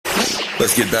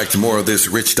Let's get back to more of this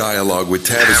rich dialogue with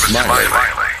Tavis Smiley.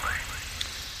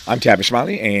 I'm Tavis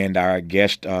Smiley, and our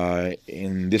guest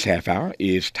in this half hour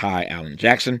is Ty Allan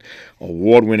Jackson,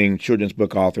 award-winning children's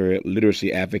book author,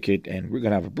 literacy advocate, and we're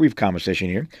going to have a brief conversation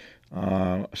here,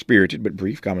 spirited but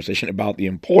brief conversation about the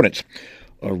importance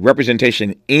of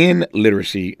representation in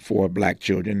literacy for black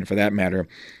children, and for that matter,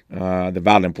 the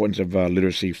vital importance of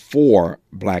literacy for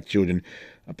black children,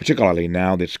 particularly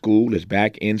now that school is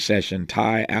back in session.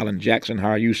 Ty Allan Jackson, how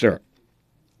are you, sir?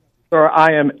 Sir,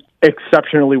 I am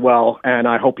exceptionally well, and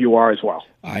I hope you are as well.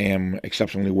 I am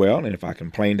exceptionally well, and if I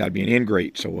complained, I'd be an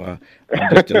ingrate. So I'm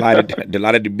just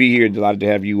delighted to be here, and delighted to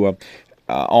have you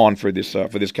on for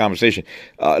this conversation.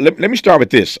 Let me start with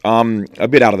this, a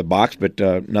bit out of the box, but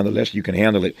nonetheless, you can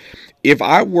handle it. If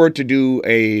I were to do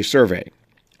a survey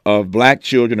of black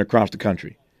children across the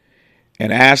country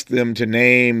and ask them to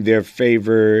name their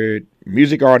favorite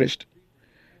music artist,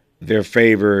 their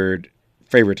favorite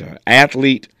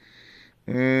athlete,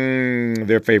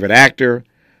 their favorite actor,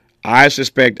 I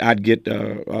suspect I'd get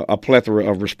a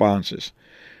plethora of responses.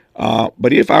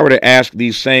 But if I were to ask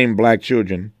these same black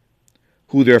children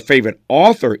who their favorite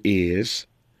author is,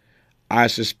 I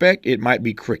suspect it might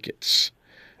be crickets.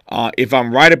 If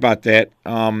I'm right about that,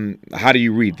 how do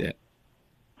you read that?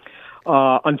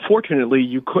 Unfortunately,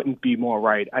 you couldn't be more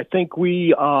right. I think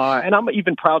we, and I'm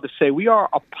even proud to say, we are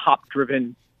a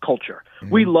pop-driven culture. Mm-hmm.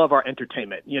 We love our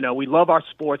entertainment. You know, we love our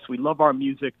sports. We love our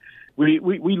music. We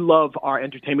love our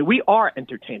entertainment. We are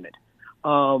entertainment.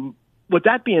 With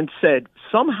that being said,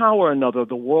 somehow or another,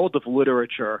 the world of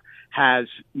literature has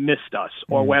missed us,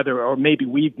 or maybe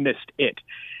we've missed it.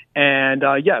 And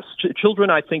yes,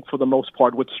 children, I think, for the most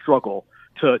part, would struggle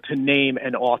to name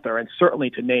an author, and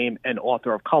certainly to name an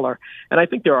author of color. And I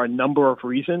think there are a number of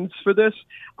reasons for this.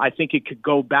 I think it could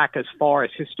go back as far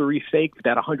as history's sake,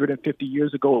 that 150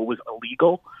 years ago it was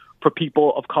illegal for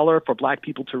people of color, for black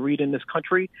people to read in this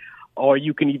country. Or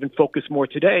you can even focus more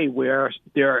today, where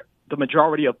the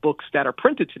majority of books that are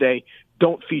printed today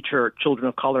don't feature children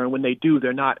of color, and when they do,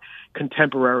 they're not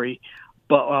contemporary,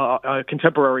 but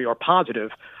contemporary or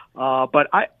positive. But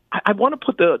I want to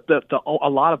put a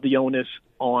lot of the onus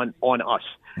on us,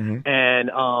 mm-hmm.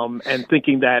 and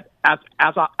thinking that as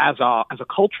a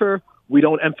culture, we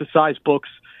don't emphasize books.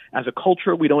 As a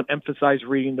culture, we don't emphasize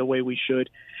reading the way we should,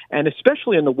 and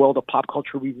especially in the world of pop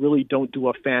culture, we really don't do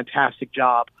a fantastic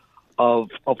job of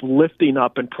lifting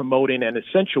up and promoting and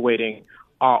accentuating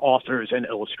our authors and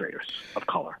illustrators of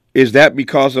color. Is that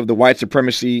because of the white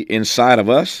supremacy inside of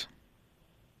us?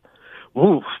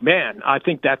 Ooh, man, I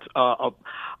think that's I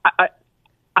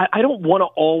don't want to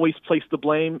always place the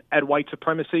blame at white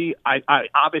supremacy. I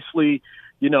obviously,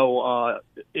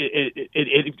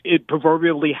 it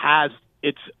proverbially has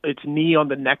its knee on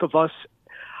the neck of us,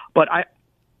 but I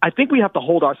think we have to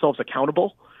hold ourselves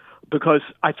accountable, because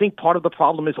I think part of the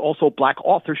problem is also black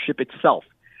authorship itself.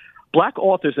 Black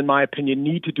authors, in my opinion,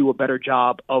 need to do a better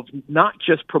job of not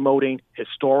just promoting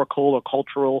historical or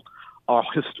cultural or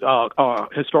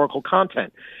historical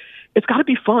content. It's got to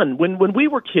be fun. When we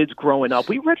were kids growing up,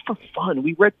 we read for fun.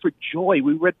 We read for joy.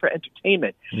 We read for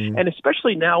entertainment. Mm. And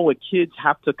especially now, when kids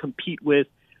have to compete with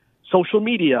social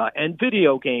media and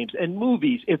video games and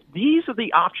movies, if these are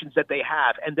the options that they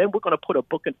have, and then we're going to put a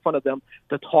book in front of them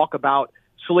to talk about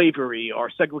slavery or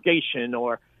segregation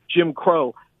or Jim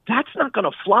Crow, that's not going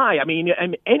to fly. I mean,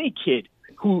 any kid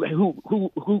who's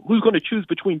going to choose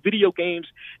between video games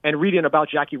and reading about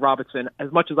Jackie Robinson,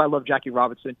 as much as I love Jackie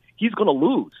Robinson, he's going to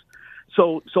lose.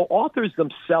 So authors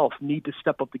themselves need to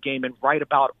step up the game and write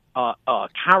about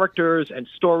characters and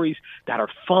stories that are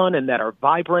fun and that are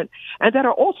vibrant and that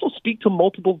are also speak to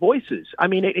multiple voices. I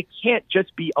mean, it can't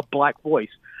just be a black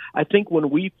voice. I think when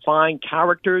we find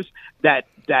characters that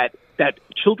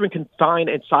children can find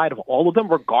inside of all of them,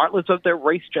 regardless of their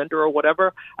race, gender, or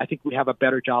whatever, I think we have a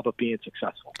better job of being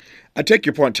successful. I take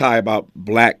your point, Ty, about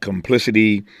black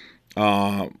complicity,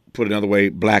 put another way,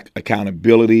 black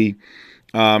accountability.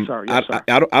 Sorry, yes, sir.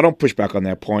 I don't push back on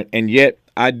that point, and yet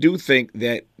I do think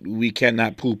that we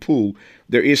cannot poo-poo.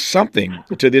 There is something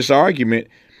to this argument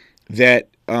that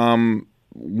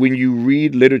when you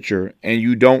read literature and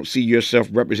you don't see yourself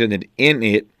represented in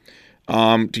it,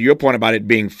 to your point about it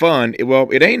being fun,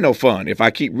 it ain't no fun if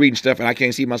I keep reading stuff and I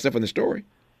can't see myself in the story.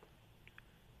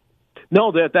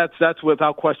 No, that's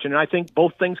without question. And I think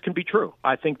both things can be true.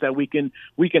 I think that we can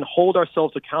hold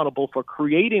ourselves accountable for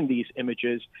creating these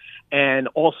images, and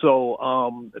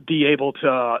also be able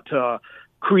to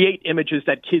create images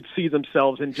that kids see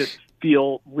themselves and just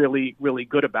feel really, really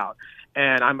good about.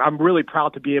 And I'm really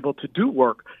proud to be able to do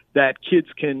work that kids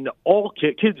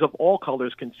of all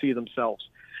colors can see themselves.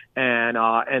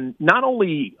 and not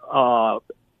only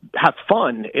have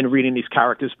fun in reading these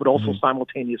characters, but also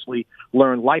simultaneously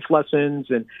learn life lessons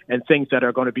and things that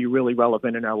are going to be really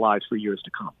relevant in our lives for years to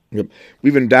come. Yep.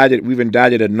 We've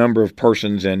indicted a number of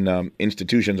persons and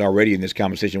institutions already in this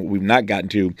conversation. What we've not gotten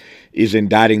to is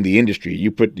indicting the industry.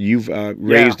 You've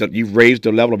raised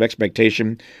the level of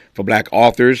expectation for Black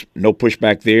authors. No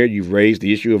pushback there. You've raised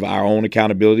the issue of our own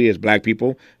accountability as Black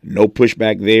people. No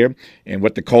pushback there. And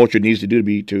what the culture needs to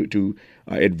do to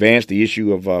advance the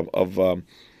issue of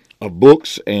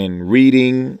books and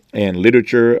reading and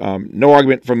literature. No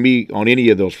argument from me on any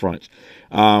of those fronts.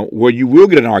 Where you will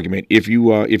get an argument if you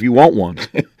want one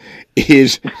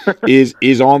is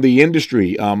on the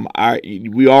industry.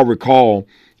 We all recall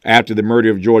after the murder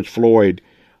of George Floyd,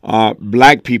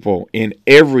 Black people in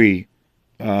every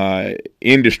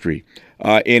industry,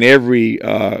 in every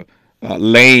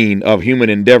lane of human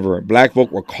endeavor, Black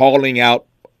folk were calling out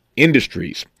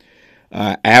industries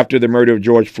after the murder of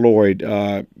George Floyd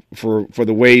for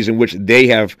the ways in which they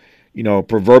have,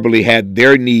 proverbially had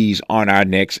their knees on our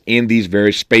necks in these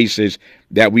very spaces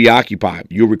that we occupy.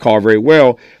 You'll recall very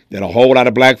well that a whole lot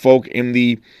of Black folk in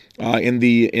the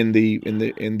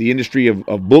industry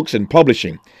of books and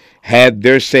publishing had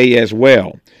their say as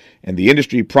well. And the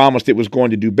industry promised it was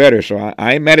going to do better. So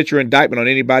I ain't mad at your indictment on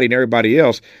anybody and everybody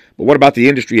else, but what about the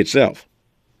industry itself?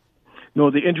 No,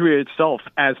 the industry itself,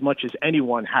 as much as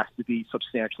anyone, has to be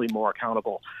substantially more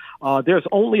accountable. There's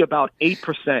only about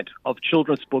 8% of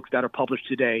children's books that are published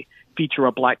today feature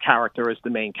a Black character as the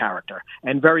main character.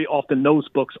 And very often those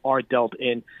books are dealt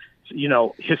in,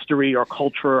 history or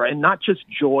culture and not just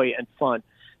joy and fun.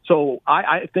 So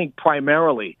I think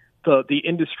primarily the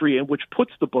industry in which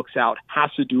puts the books out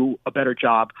has to do a better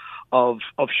job of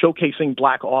showcasing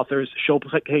Black authors,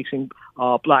 showcasing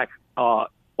Black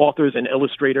authors and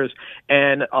illustrators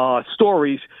and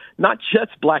stories, not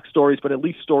just Black stories, but at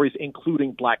least stories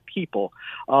including Black people.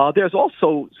 There's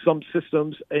also some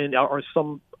systems or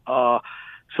some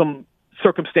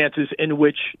circumstances in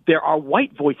which there are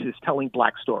white voices telling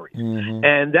Black stories.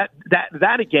 And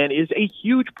that again is a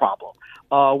huge problem.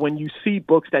 When you see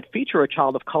books that feature a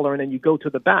child of color and then you go to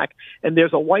the back and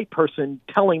there's a white person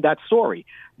telling that story,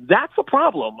 that's a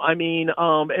problem. I mean,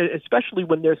 especially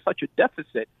when there's such a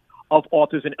deficit of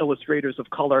authors and illustrators of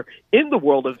color in the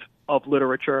world of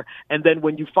literature. And then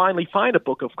when you finally find a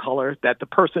book of color that the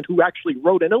person who actually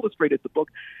wrote and illustrated the book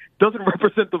doesn't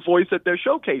represent the voice that they're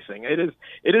showcasing.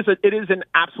 It is an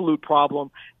absolute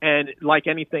problem. And like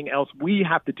anything else, we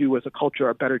have to do as a culture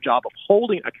a better job of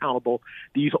holding accountable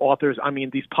these authors,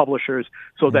 these publishers,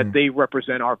 so that they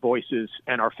represent our voices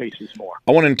and our faces more.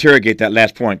 I want to interrogate that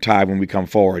last point, Ty, when we come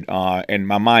forward. And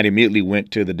my mind immediately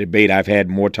went to the debate I've had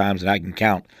more times than I can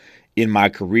count in my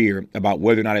career about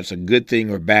whether or not it's a good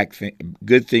thing or bad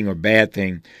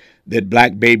thing that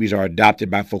Black babies are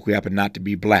adopted by folk who happen not to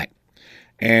be Black.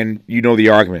 And you know the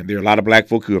argument. There are a lot of Black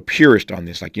folk who are purist on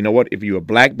this. Like, you know what? If you're a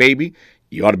Black baby,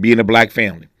 you ought to be in a Black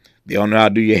family. They don't know how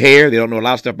to do your hair. They don't know a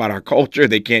lot of stuff about our culture.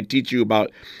 They can't teach you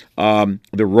about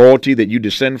the royalty that you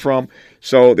descend from.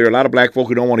 So there are a lot of Black folk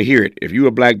who don't want to hear it. If you're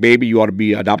a Black baby, you ought to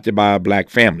be adopted by a Black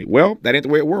family. Well, that ain't the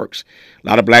way it works. A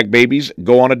lot of Black babies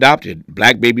go unadopted.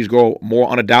 Black babies go more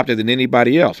unadopted than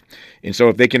anybody else. And so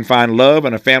if they can find love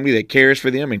and a family that cares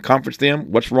for them and comforts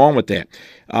them, what's wrong with that?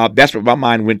 That's what my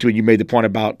mind went to. You made the point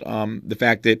about the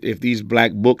fact that if these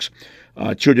Black books,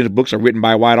 children's books, are written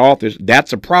by white authors,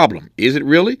 that's a problem. Is it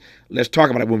really? Let's talk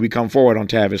about it when we come forward on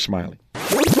Tavis Smiley.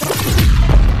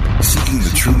 Seeking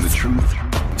the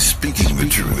truth, speaking the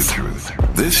truth.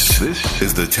 This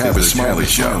is the Tavis Smiley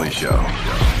Show.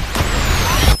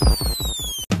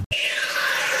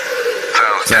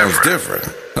 Sounds different,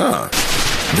 huh?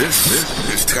 This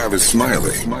is Tavis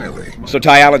Smiley. So,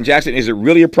 Ty Allan Jackson, is it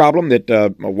really a problem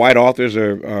that white authors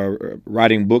are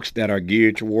writing books that are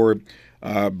geared toward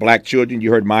Black children?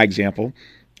 You heard my example,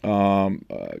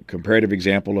 comparative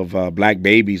example of Black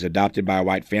babies adopted by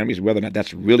white families, whether or not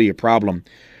that's really a problem.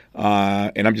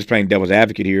 And I'm just playing devil's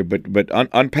advocate here, but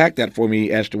unpack that for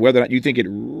me as to whether or not you think it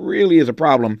really is a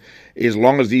problem as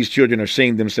long as these children are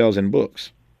seeing themselves in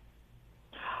books.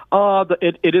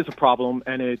 It is a problem,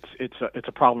 and it's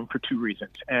a problem for two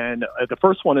reasons. And the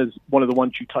first one is one of the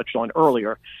ones you touched on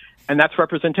earlier, and that's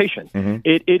representation.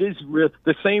 It is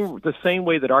the same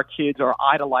way that our kids are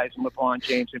idolizing LeBron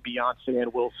James and Beyonce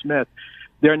and Will Smith.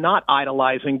 They're not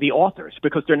idolizing the authors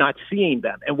because they're not seeing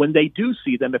them. And when they do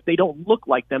see them, if they don't look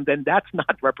like them, then that's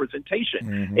not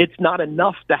representation. It's not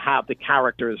enough to have the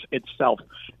characters itself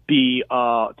be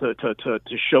to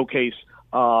showcase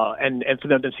and for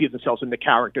them to see themselves in the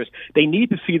characters. They need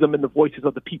to see them in the voices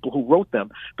of the people who wrote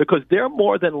them, because they're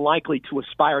more than likely to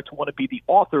aspire to want to be the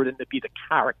author than to be the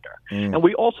character. And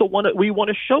we also want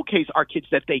to showcase our kids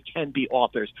that they can be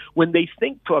authors. When they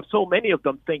think, so many of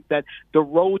them think that the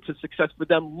road to success for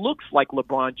them looks like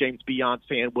LeBron James,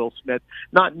 Beyonce, and Will Smith,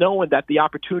 not knowing that the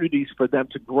opportunities for them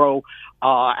to grow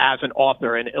as an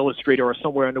author, an illustrator, or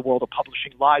somewhere in the world of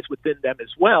publishing lies within them as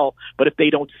well. But if they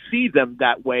don't see them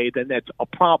that way, then that's a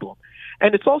problem.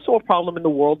 And it's also a problem in the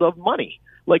world of money.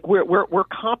 Like we're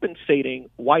compensating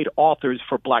white authors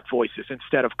for black voices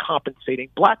instead of compensating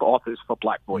black authors for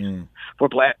black voices.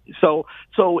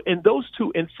 So in those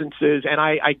two instances, and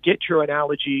I get your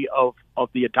analogy of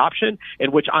the adoption,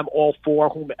 in which I'm all for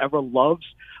whomever loves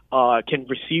can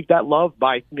receive that love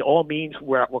by all means,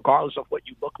 regardless of what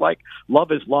you look like.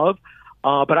 Love is love.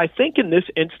 But I think in this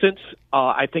instance,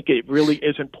 I think it really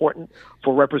is important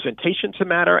for representation to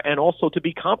matter, and also to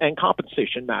be and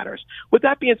compensation matters. With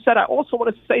that being said, I also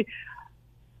want to say,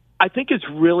 I think it's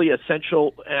really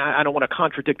essential, and I don't want to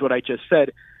contradict what I just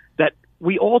said, that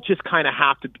we all just kind of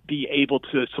have to be able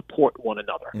to support one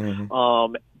another.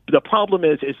 The problem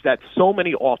is that so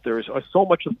many authors, or so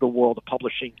much of the world of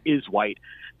publishing is white,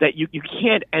 that you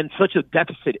can't, and such a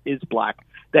deficit is black,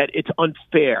 that it's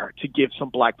unfair to give some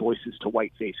black voices to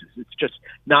white faces. It's just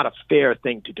not a fair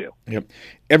thing to do. Yep.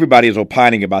 Everybody is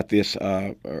opining about this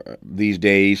these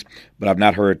days, but I've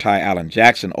not heard Ty Allan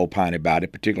Jackson opine about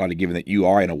it, particularly given that you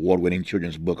are an award-winning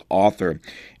children's book author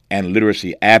and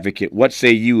literacy advocate. What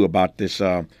say you about this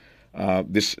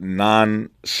this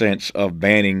nonsense of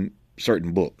banning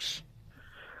certain books?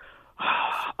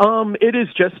 It is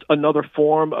just another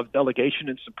form of delegation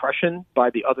and suppression by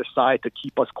the other side to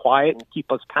keep us quiet and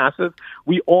keep us passive.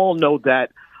 We all know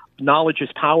that knowledge is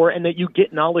power, and that you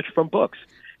get knowledge from books.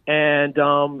 And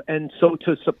so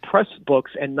to suppress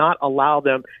books and not allow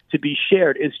them to be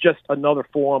shared is just another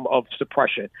form of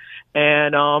suppression.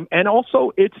 And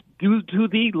also it's due to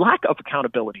the lack of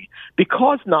accountability,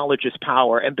 because knowledge is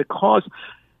power, and because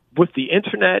with the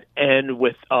internet and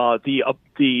with the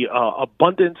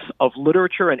abundance of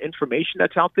literature and information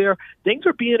that's out there, things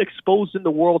are being exposed in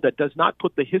the world that does not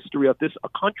put the history of this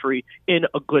country in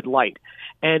a good light.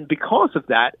 And because of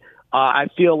that, I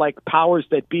feel like powers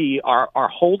that be are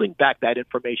holding back that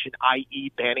information,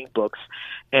 i.e., banning books,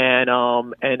 and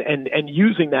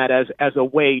using that as a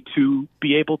way to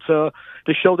be able to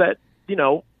show that, you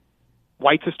know,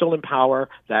 whites are still in power,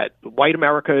 that white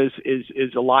America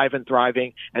is alive and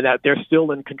thriving, and that they're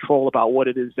still in control about what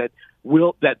it is that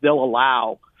they'll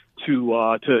allow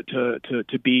to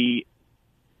be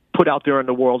put out there in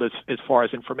the world as far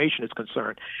as information is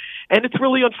concerned. And it's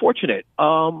really unfortunate.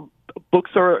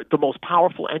 Books are the most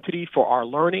powerful entity for our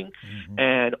learning,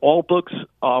 and all books,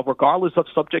 regardless of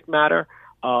subject matter,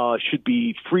 should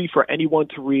be free for anyone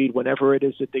to read whenever it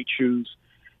is that they choose.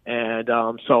 And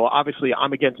so obviously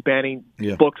I'm against banning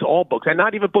books, all books, and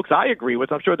not even books I agree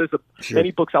with. I'm sure there's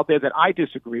many books out there that I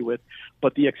disagree with,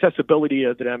 but the accessibility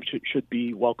of them should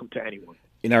be welcome to anyone.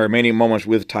 In our remaining moments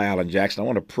with Ty Allan Jackson, I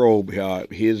want to probe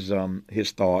his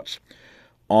thoughts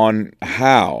on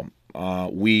how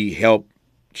we help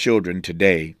children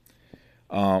today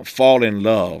fall in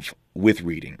love with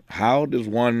reading. How does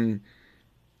one,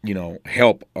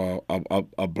 help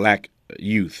a black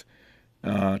youth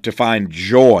to find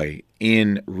joy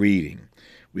in reading?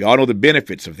 We all know the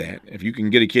benefits of that. If you can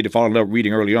get a kid to fall in love with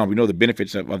reading early on, we know the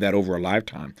benefits of that over a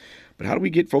lifetime. But how do we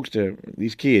get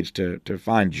these kids to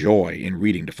find joy in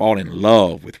reading, to fall in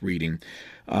love with reading?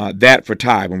 That for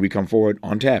Ty when we come forward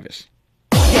on Tavis.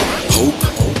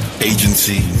 Hope,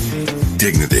 agency,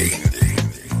 dignity.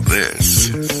 This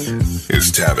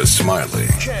is Tavis Smiley.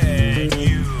 Can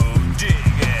you dig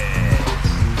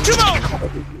it? Come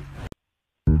on!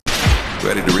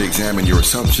 Ready to re-examine your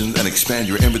assumptions and expand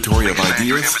your inventory of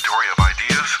ideas?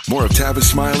 More of Tavis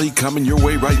Smiley coming your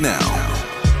way right now.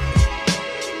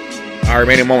 Our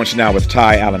remaining moments now with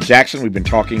Ty Allan Jackson. We've been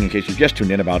talking, in case you just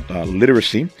tuned in, about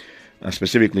literacy,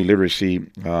 specifically literacy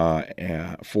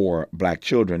for black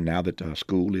children now that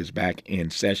school is back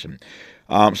in session.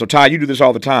 So, Ty, you do this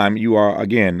all the time. You are,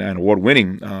 again, an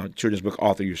award-winning children's book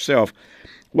author yourself.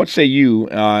 What say you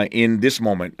in this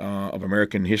moment of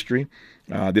American history,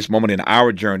 this moment in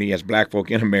our journey as black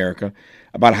folk in America,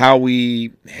 about how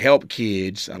we help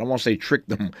kids, I don't want to say trick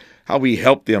them, how we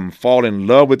help them fall in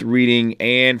love with reading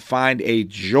and find a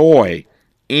joy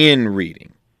in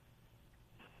reading?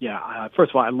 Yeah,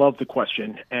 first of all, I love the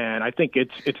question, and I think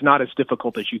it's not as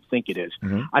difficult as you think it is.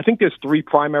 I think there's three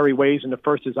primary ways, and the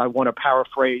first is I want to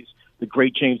paraphrase the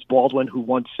great James Baldwin, who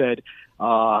once said,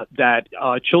 that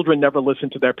children never listen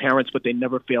to their parents, but they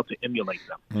never fail to emulate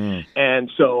them.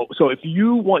 And so if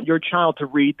you want your child to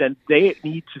read, then they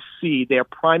need to see their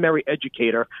primary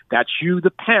educator, that's you,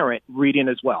 the parent, reading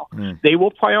as well. They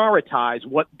will prioritize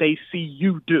what they see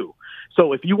you do.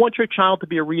 So if you want your child to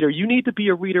be a reader, you need to be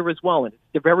a reader as well. And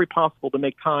it's very possible to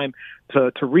make time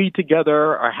to read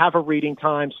together or have a reading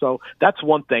time. So that's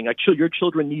one thing. Your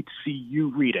children need to see you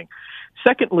reading.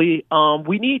 Secondly,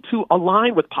 we need to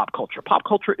align with pop culture. Pop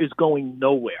culture is going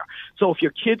nowhere. So if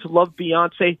your kids love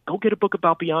Beyonce, go get a book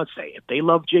about Beyonce. If they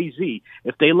love Jay-Z,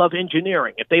 if they love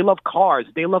engineering, if they love cars,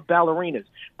 if they love ballerinas,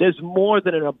 there's more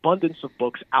than an abundance of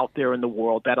books out there in the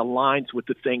world that aligns with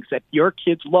the things that your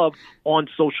kids love on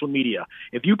social media.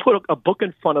 If you put a book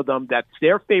in front of them that's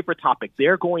their favorite topic,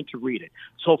 they're going to read it.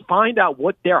 So find out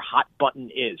what their hot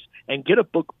button is and get a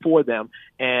book for them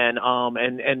and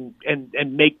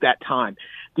make that time.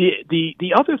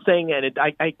 The other thing, and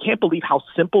I can't believe how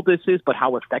simple this is, but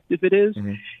how effective it is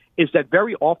that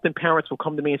very often parents will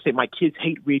come to me and say, my kids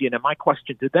hate reading. And my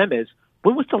question to them is,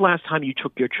 when was the last time you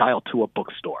took your child to a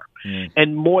bookstore?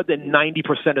 And more than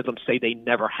 90% of them say they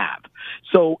never have.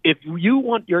 So if you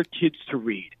want your kids to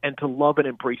read and to love and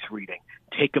embrace reading,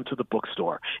 take them to the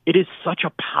bookstore. It is such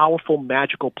a powerful,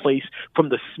 magical place, from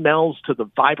the smells to the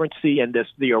vibrancy and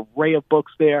the array of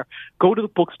books there. Go to the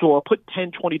bookstore, put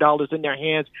 $10, $20 in their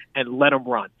hands, and let them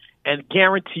run. And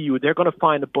guarantee you they're going to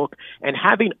find a book, and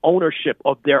having ownership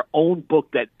of their own book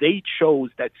that they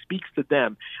chose that speaks to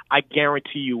them, I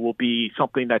guarantee you will be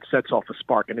something that sets off a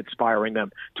spark and inspiring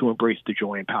them to embrace the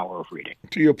joy and power of reading.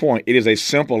 To your point, it is a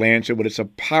simple answer, but it's a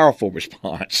powerful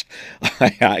response.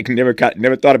 I never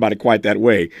thought about it quite that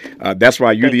way. That's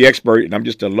why you're the expert, and I'm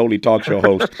just a lowly talk show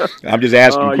host. I'm just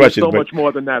asking questions. You're so much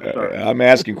more than that, sir. I'm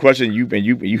asking questions, you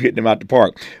hitting them out the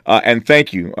park. And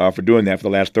thank you for doing that for the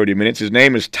last 30 minutes. His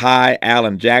name is Ty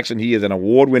Allan Jackson. He is an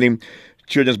award-winning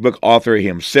children's book author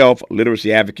himself,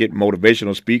 literacy advocate,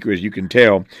 motivational speaker, as you can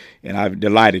tell. And I'm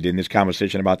delighted in this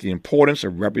conversation about the importance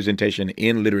of representation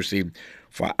in literacy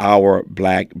for our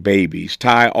black babies.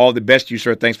 Ty, all the best to you,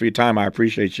 sir. Thanks for your time. I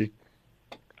appreciate you.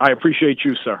 I appreciate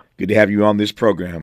you, sir. Good to have you on this program.